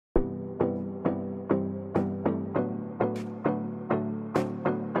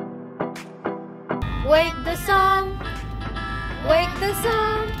Wake the song, wake the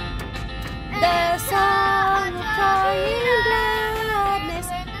song of joy and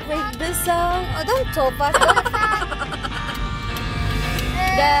gladness. Wake the song. Oh, don't so fast.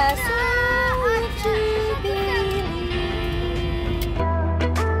 The song of jubilee.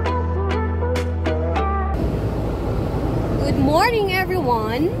 Good morning,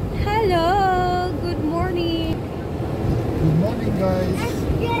 everyone. Hello. Good morning. Good morning, guys.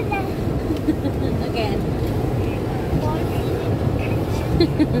 Again.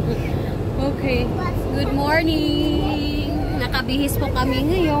 Okay. Good morning. Nakabihis po kami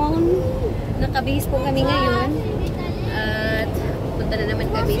ngayon. At punta na naman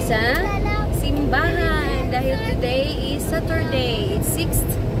kami sa simbahan dahil today is Saturday. It's 6th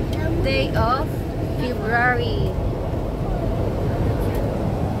day of February.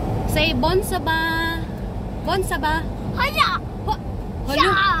 Say Bonsaba. Bonsaba. Hala! Hala.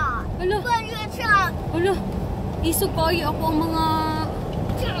 Hala. Hala. Iso kayo ako ang mga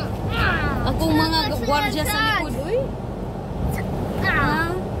gwardiya sa likod. Uy.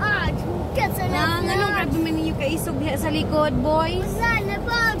 Anong grabe man ninyo kaisog diha sa likod, boys?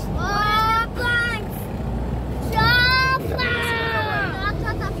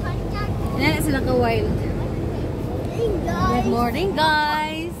 Yan sila ka-wild. Good morning,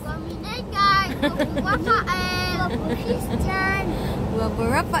 guys. Guwapo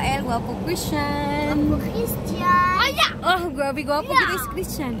Rafael, guwapo Christian. Oh, grabe guwapo kita is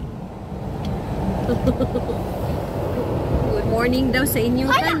Christian. Good morning daw sa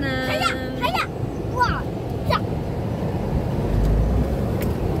inyong tanan.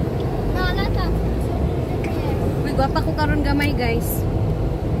 Uy, guwapa ko karon gamay, guys.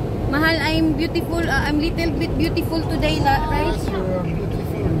 Mahal, I'm beautiful. I'm little bit beautiful today, right? Yes, you are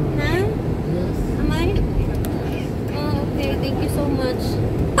beautiful. Huh? Yes. Am I? Oh, okay. Thank you so much.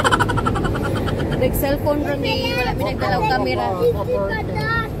 Nag-cellphone ron eh. Wala pinagdalaw camera.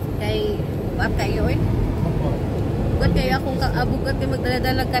 Kay, wap kayo eh. Bukat kayo akong bukat kayo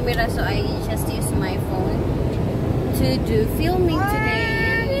magdala-dalag camera, so I just use my phone to do filming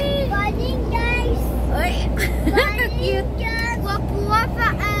today. Morning, guys. Oy! Cute!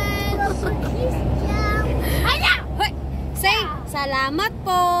 Hoy! Say, salamat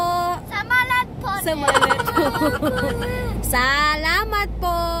po! Samalat po. Salamat po! Salamat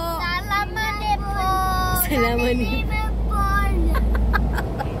po! Salamat po. Salamat po!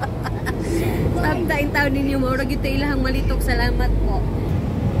 Sabtain taon ninyo mo, ora gito ilahang malitok. Salamat po.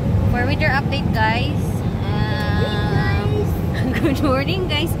 For weather update, guys. Good morning,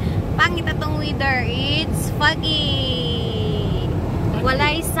 guys. Pangit atong weather. It's foggy.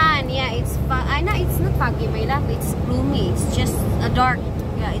 Walay sun. Yeah, it's no, it's not foggy, my love. It's gloomy. It's just dark.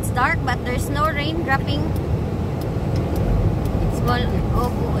 Yeah, it's dark, but there's no rain dropping.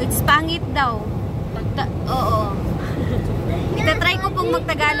 It's pangit daw. Oo. Itatry ko pong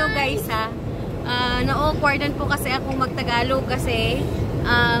magtagalog, guys, ha. Na-awkwardan po kasi akong magtagalog kasi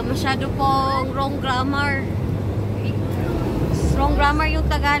masyado pong wrong grammar. Wrong grammar yung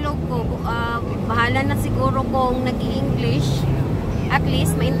Tagalog ko. Bahala na siguro kung nag-i-English. At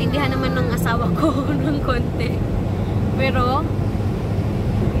least, maintindihan naman ng asawa ko ng konti. Pero,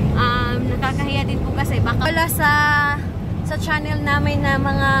 nakakahiya din po kasi baka wala sa channel namin na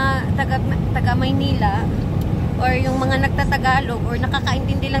mga taga Maynila or yung mga nagtatagalog or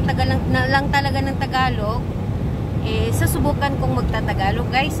nakakaintindi lang talaga ng Tagalog, eh, susubukan kong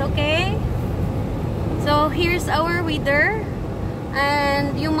magtatagalog, guys, okay? So, here's our weather.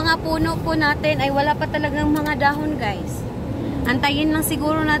 And yung mga puno po natin ay wala pa talagang mga dahon, guys. Antayin lang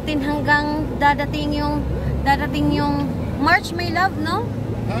siguro natin hanggang dadating yung March, my love, no?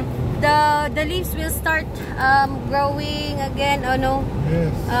 Huh? The leaves will start growing again, oh no?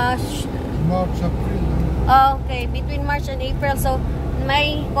 Yes. March, April. Okay, between March and April. So,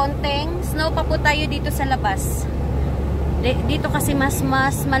 may konting snow pa po tayo dito sa labas. Dito kasi mas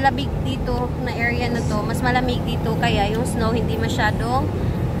malamig dito na area na to. Mas malamig dito kaya yung snow hindi masyadong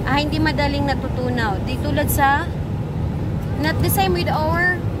hindi madaling natutunaw. Di tulad sa not the same with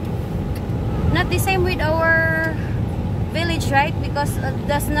our village, right? Because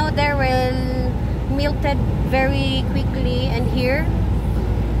the snow there will melted very quickly, and here,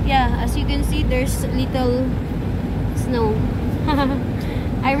 yeah, as you can see, there's little snow.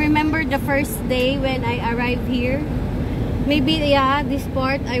 I remember the first day when I arrived here. Maybe, yeah, this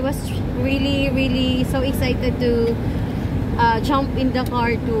part, I was really so excited to jump in the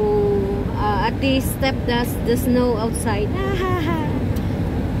car to at least step the snow outside.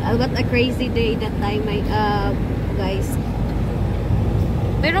 What a crazy day that time, guys.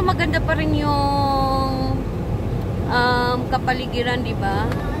 Pero maganda pa rin yung kapaligiran, di ba?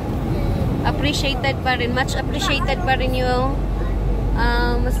 appreciated pa rin, much appreciated pa rin yung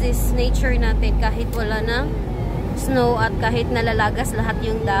this nature natin kahit wala na snow at kahit nalalagas lahat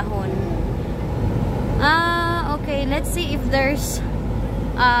yung dahon. Okay, let's see if there's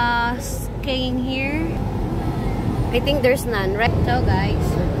skiing here. I think there's none, right? So guys,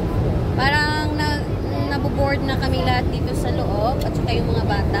 parang naboboard na kami lahat dito sa loob at saka yung mga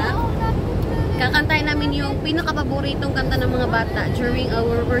bata. Kakantayin namin yung pinakapaboritong kanta ng mga bata during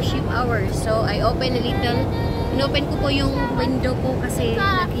our worship hours. So I open a little, inopen ko po yung window ko kasi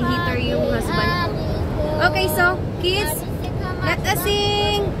nag-heater yung husband ko. Okay, so kids, let us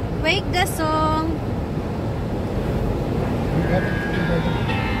sing Wake the Song.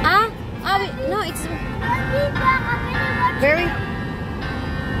 No, it's very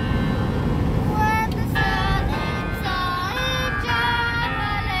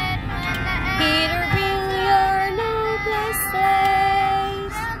Peter, bring your noblest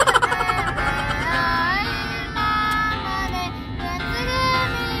slaves.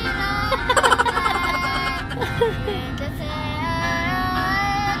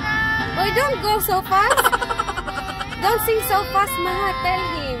 Boy, don't go so fast. Don't sing so fast, Maha. Tell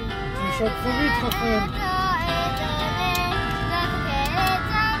him. Tu chantes trop vite, Raphaël.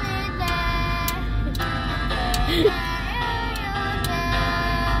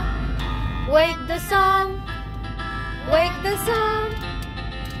 Wake the song, wake the song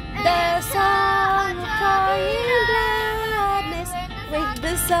of joy and gladness. Wake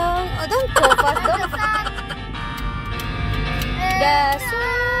the song. Oh, don't go fast, don't. The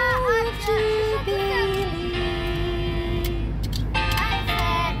song of jubilee.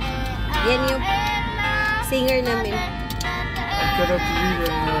 Yan yung singer namin. I cannot read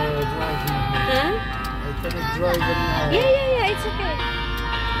and drive now. Huh? I cannot drive anymore. Yeah, it's okay.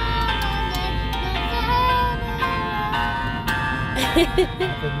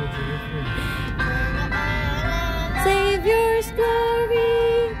 Savior's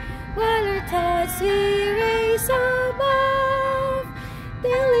glory, while our thoughts we raise above,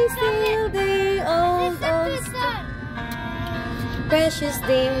 telling still the old precious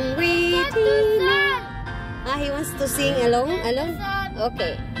dim redeemer. He wants to sing alone?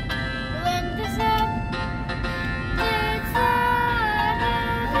 Okay.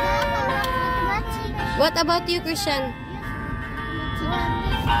 What about you, Christian?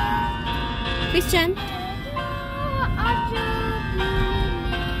 Christian?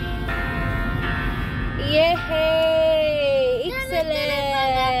 Yay!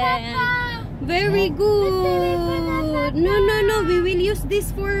 Excellent! Very good! No, we will use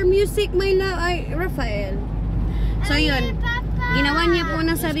this for music, my Raphael. So yun, ginawa niya po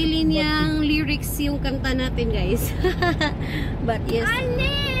ng sarili niyang lyrics yung kanta natin, guys. But yes,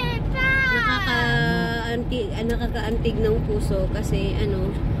 nakakaantig ng puso kasi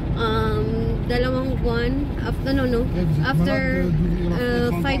dalawang buwan after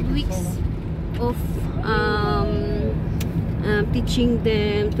 5 weeks of teaching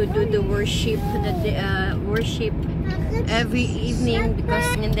them to do the worship, worship every evening, because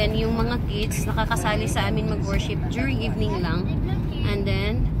and then yung mga kids nakakasali sa amin mag-worship during evening lang, and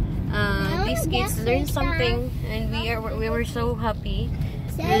then these kids learn something and we were so happy.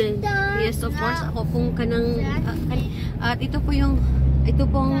 And yes, of course, ako pong kanang at ito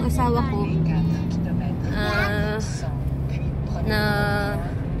pong asawa ko na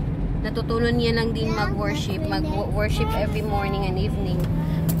natutunan niya lang din mag-worship every morning and evening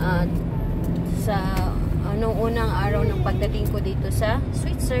sa nung unang araw ng pagdating ko dito sa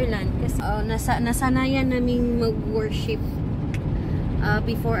Switzerland, kasi nasanayan naming mag-worship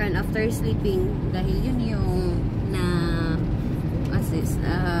before and after sleeping, dahil yun yung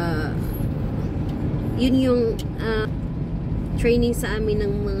yun yung training sa amin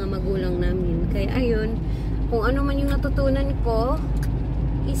ng mga magulang namin. Kaya ayun, kung ano man yung natutunan ko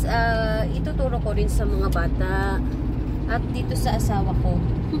is ituturo ko rin sa mga bata at dito sa asawa ko.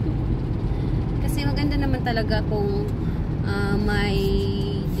 Kasi maganda naman talaga kung may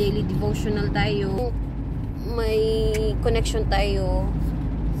daily devotional tayo, may connection tayo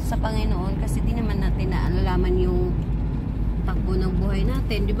sa Panginoon, kasi di naman natin naalalaman yung takbo ng buhay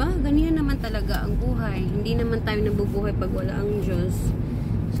natin, di ba? Ganyan naman talaga ang buhay. Hindi naman tayo nabubuhay pag wala ang Diyos.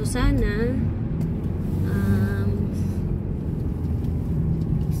 So sana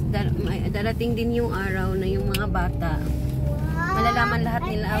darating din yung araw na yung mga bata malalaman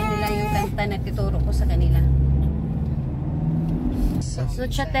lahat nila yung kanta na tuturo ko sa kanila.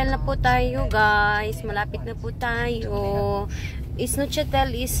 Neuchâtel na po tayo, guys. Malapit na po tayo. Is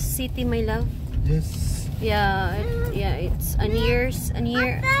Neuchâtel is city, my love? Yes. Yeah, it's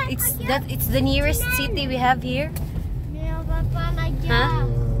it's the nearest city we have here. Huh?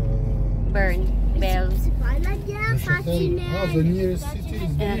 burn bell. C'est pas la guerre, Châtel. Ah, the nearest city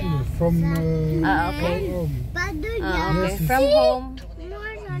is here from Okay. home. pas de Okay. guerre. Yes, From home, Moi,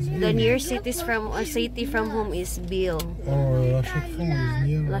 j'allais the nearest cities from or city from home is Bill. Or La Chaux-de-Fonds is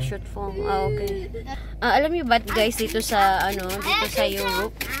near. La Chaux-de-Fonds. Okay. Alam niyo ba guys dito sa dito sa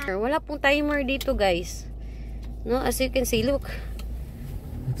Europe, wala pong timer dito guys. No, as you can see, look.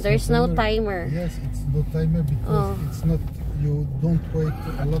 There's no timer. Yes, it's no timer because it's not. You don't wait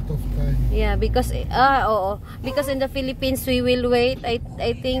a lot of time. Yeah, because because in the Philippines we will wait. I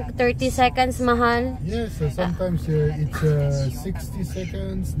think 30 seconds, mahal. Yes, sometimes it's 60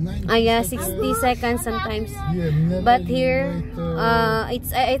 seconds, 90 Yeah, seconds. 60 seconds sometimes. Yeah, never But you here, wait,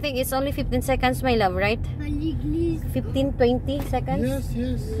 I think it's only 15 seconds, my love, right? à l'église. 15, 20 seconds.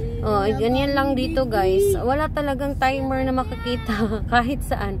 yes. Oh, ganyan lang dito, guys. Wala talagang timer na makikita kahit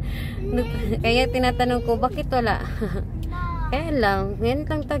saan. Kaya tinatanong ko, bakit wala? Kaya lang, ganyan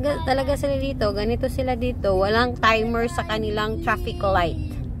lang talaga sila dito. Ganito sila dito. Walang timer sa kanilang traffic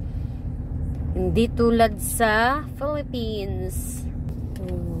light. Hindi tulad sa Philippines.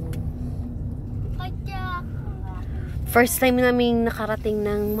 First time namin nakarating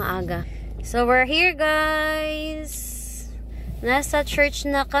ng maaga. So, we're here, guys. Nasa church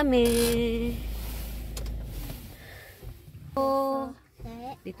na kami. Oh,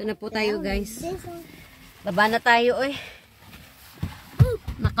 dito na po tayo, guys. Baba na tayo, eh.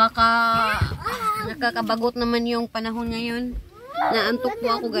 Nakakabagot naman yung panahon ngayon. Naantok po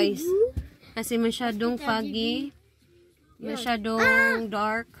ako, guys. Kasi masyadong foggy. Masyadong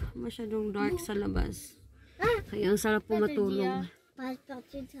dark sa labas. Kaya ang sarap po matulog.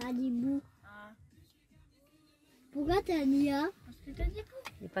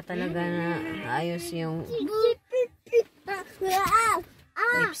 Hindi pa talaga na ayos yung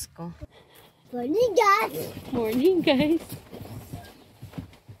lips ko. Morning, guys. Morning, guys.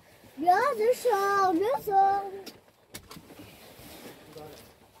 Bien sûr.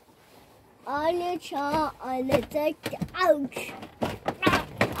 Allez, ciao, allez, take out.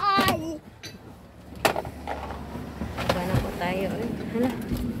 Allez. Gana po tayo. Hala.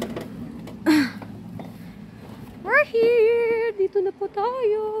 We're here. Dito na po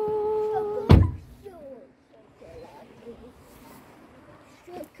tayo.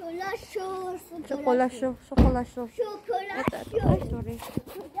 Chocolate show. Ay, sorry.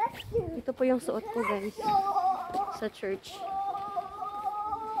 Ito po yung suot ko, guys. Sa church.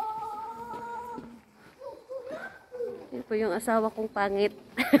 Ito po yung asawa kong pangit.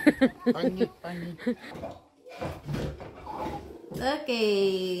 Pangit.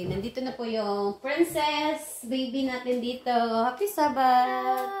 Okay. Nandito na po yung princess baby natin dito. Happy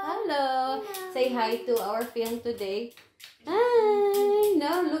Sabbath! Hello! Say hi to our film today. Hi!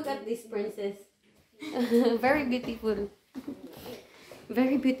 Now look at this princess. Very beautiful.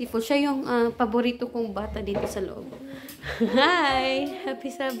 Very beautiful. Siya yung paborito kong bata dito sa loob. Hi!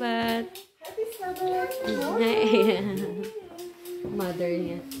 Happy Sabbath! Happy Sabbath. Hi! Mother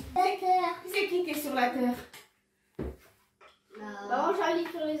niya. C'est qui est sur la terre? Non, j'allais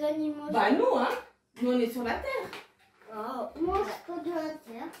sur les animaux. Bah nous, hein. Nous, on est sur la terre. Moi, je suis pas de la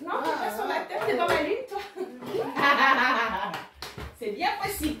terre. Non, t'es pas sur la terre, t'es dans la lune, toi. C'est bien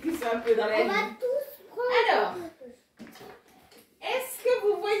possible que tu sois un peu dans la On va lune. tous prendre. Alors, est-ce que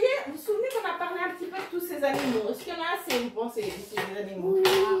vous voyez, vous vous souvenez qu'on a parlé un petit peu de tous ces animaux? Est-ce qu'il y en a assez, vous pensez, ici, les animaux?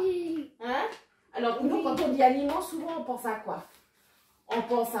 Oui. Hein? Alors, nous, quand on dit animaux, souvent, on pense à quoi? On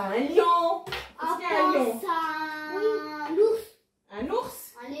pense à un lion. Est-ce qu'il y a un lion? Un ours. Un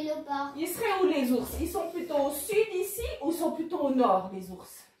ours? Un léopard. Ils seraient où les ours? Ils sont plutôt au sud ici ou ils sont plutôt au nord, les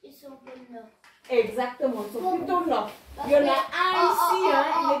ours? Ils sont au nord. Exactement, ils sont plutôt au nord. Il y en a un ici, hein,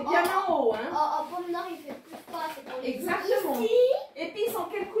 il est bien en haut. Hein. Au pôle nord, il fait plus froid. C'est pour les Exactement. Ici, Et puis ils sont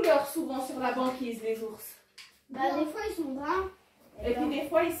quelle couleur souvent sur la banquise, les ours? bah, des fois, ils sont bruns. Et puis des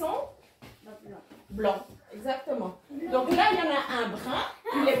fois ils sont Blancs. blancs. Exactement. Donc là, il y en a un brun.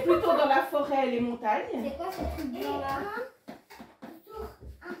 Il est plutôt dans la forêt et les montagnes. C'est quoi ce truc blanc-là?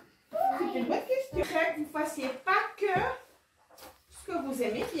 C'est une bonne question. J'aimerais que vous ne fassiez pas que ce que vous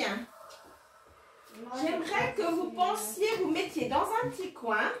aimez bien. J'aimerais que vous pensiez, vous mettiez dans un petit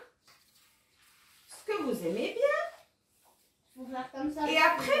coin ce que vous aimez bien. Faut faire comme ça. Et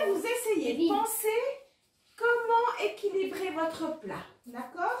après, vous essayez de penser comment équilibrer votre plat.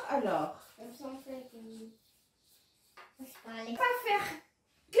 D'accord? Alors, Comme ça, on fait. pas faire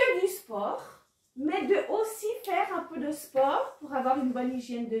que du sport, mais de aussi faire un peu de sport pour avoir une bonne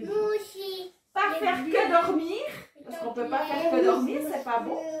hygiène de vie. Nous aussi. Pas faire que dormir, parce qu'on peut pas faire que dormir, c'est pas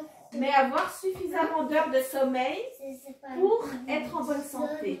bon. Mais avoir suffisamment d'heures de sommeil pour être en bonne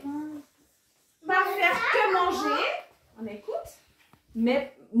santé. Pas faire que manger, on écoute,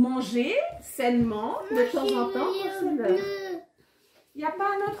 mais manger sainement de temps en temps pour ce beurre. bleu. Il n'y a pas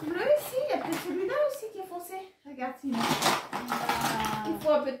un autre bleu ici? Il y a peut-être celui-là aussi qui est foncé. Regarde, Sylvie. Il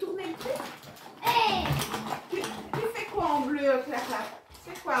faut un peu tourner le truc. Hey, Tu fais quoi en bleu, Clara?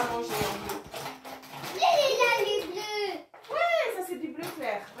 C'est quoi à manger en bleu? les bleus. Ouais, ça c'est du bleu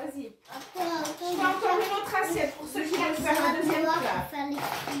clair. Vas-y. Attends, Je fais encore une autre assiette pour ceux qui veulent faire un deuxième plat.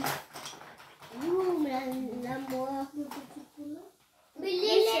 Ouh, la mort. Mais il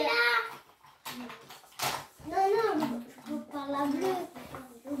est là. Non, non, je parle la bleue.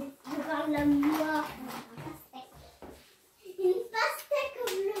 Je parle la noire. Une pastèque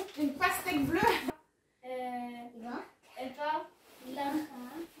bleue. Une pastèque bleue. Eva,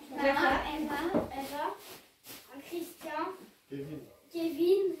 Eva, Christian,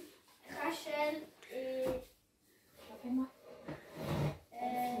 Kevin, Rachel et... Rappelle-moi.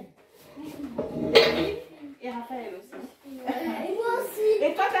 Et Raphaël aussi. Et moi aussi.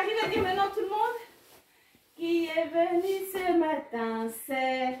 Et toi, t'arrives à dire maintenant tout le monde? Qui est venu ce matin,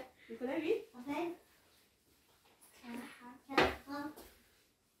 c'est... Tu connais lui? Raphaël.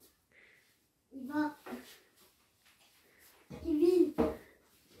 Eva. Kevin.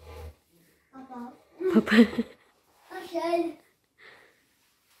 Papa. Papa. Rachel.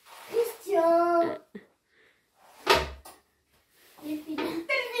 Christian. Et puis...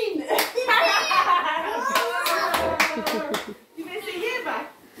 Delphine. Tu veux essayer, Eva?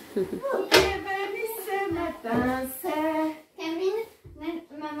 Qui est venu ce matin, c'est... Kevin,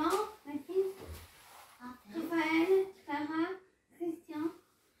 maman, ma fille, Raphaël, Clara, Christian,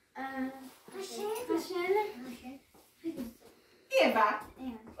 Rachel, Eva.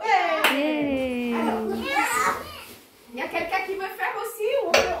 Ouais. Il y a quelqu'un qui veut faire aussi ou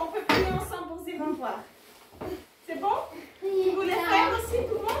on peut prier ensemble pour dire au revoir? C'est bon? Vous voulez faire aussi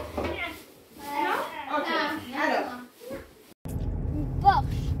tout le monde? Non? Ok. Alors.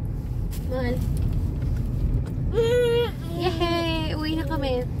 Porsche. Mahal. Yehey! Uwi na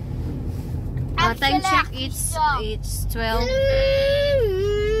kami. Time check, it's 12:15.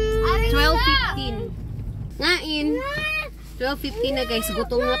 Ngain. 12:15 na guys.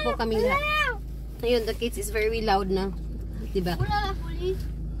 Gutom na po kami lahat. Ayun, the kids is very loud na. Diba? Oula, la police.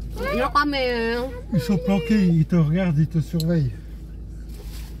 Ano kami? Ils sont planqués, ils te regardent, ils te surveillent.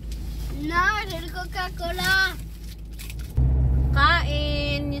 Non, j'ai le Coca-Cola.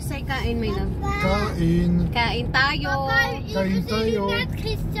 Kain. You say kain, my love. Kain. Kain tayo. Kain tayo.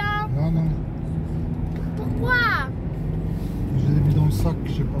 Christian. Non, non. Pourquoi? Je l'ai mis dans le sac,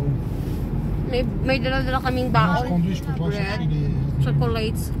 je sais pas où. May dala-dala kaming Quand je baon. conduis, je peux pas chercher les...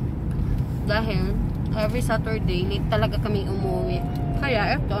 Chocolates. Dahil every Saturday, late talaga kaming umuwi.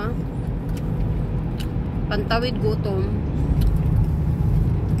 Kaya ito, pantawid gutom.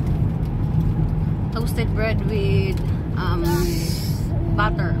 Toasted bread with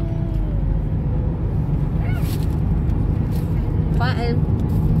butter. Paen.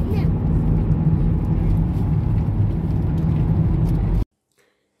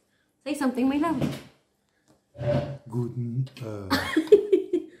 Say something, my love. Good.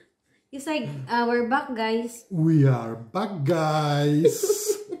 You say, we're back, guys. We are back, guys.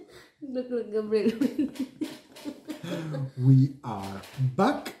 Look, Gabriel. We are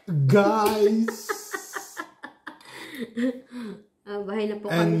back, guys. Bahay na po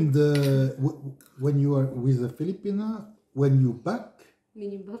kami. And when you are with a Filipina, when you back,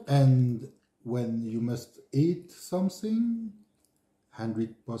 Minibak. and when you must eat something,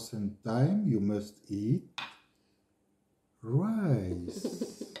 100% time you must eat rice.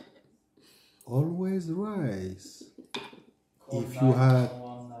 Always rice. If you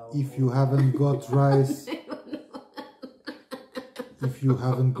haven't got rice, if you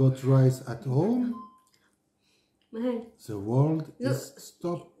haven't got rice at home, Mahal. the world is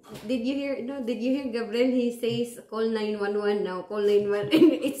stopped. Did you hear? No, did you hear Gabriel? He says call 911 now. Call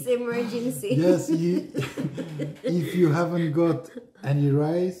 911. It's emergency. Yes, if you haven't got any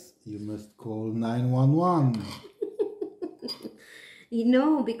rice, you must call 911. You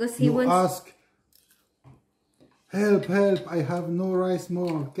know, because he You wants. ask, help, I have no rice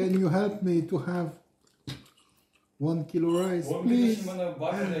more. Can you help me to have 1 kilo rice, please?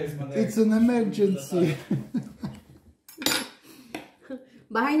 It's an emergency.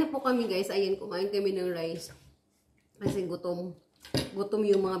 Bahay na po kami, guys. Ayan, kumain kami ng rice. Kasi gutom. Gutom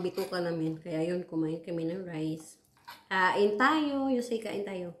yung mga bituka namin. Kaya yun, kumain kami ng rice. Kain tayo. You say kain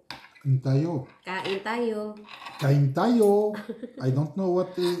tayo. Kain tayo. Kain tayo. Kain tayo. I don't know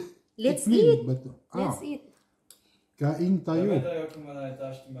what Let's it means, eat. but Let's eat. Kain tayo. やめたよ、熊の出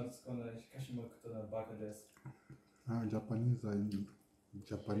してます。この歌詞もことのバカです。Japanese,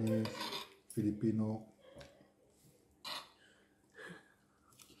 Japanese, Filipino.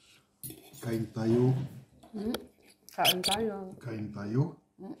 Kain tayo. Kain tayo. Kain tayo.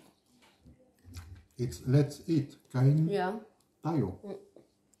 Let's eat. Kain tayo.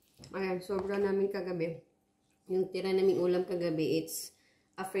 Ayan, sobra namin kagabi. Yung tira naming ulam kagabi, it's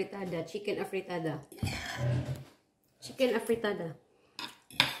afritada. Chicken afritada. Chicken afritada.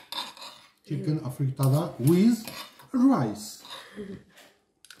 Chicken afritada with rice.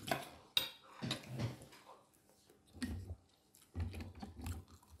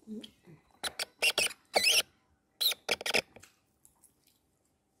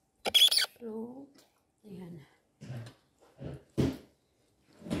 So, ayan.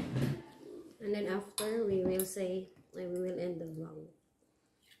 And then after, we will say, we will end the vlog.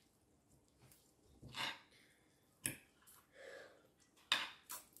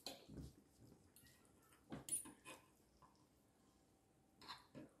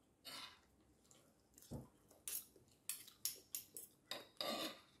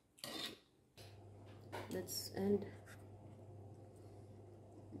 Let's end.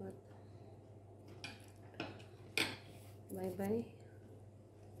 But bye bye.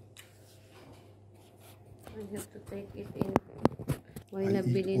 I have to take it in. Why I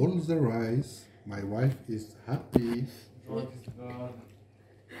eat all the rice. My wife is happy. George is gone.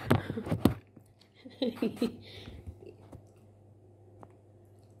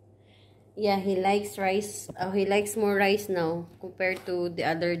 Yeah, he likes rice. He likes more rice now compared to the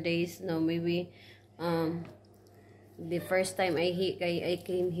other days. No, maybe the first time I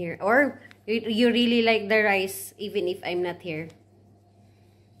came here. Or you really like the rice even if I'm not here.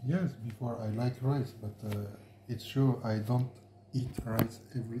 Yes, before I like rice, but it's true I don't eat rice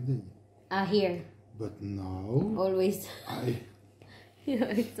every day. Here. But now Always. yeah,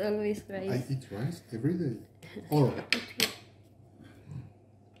 it's always rice. I eat rice every day. Or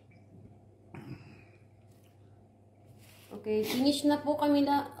okay, finish na po kami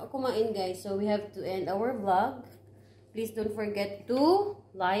na kumain, guys. So we have to end our vlog. Please don't forget to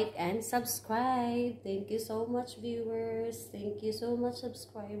like and subscribe. Thank you so much, viewers. Thank you so much,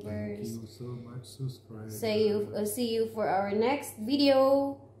 subscribers. thank you so much, subscribe. See you for our next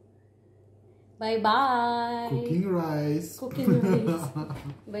video. Bye bye. Cooking rice. Cooking rice.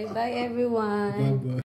 Bye bye, everyone. Bye bye.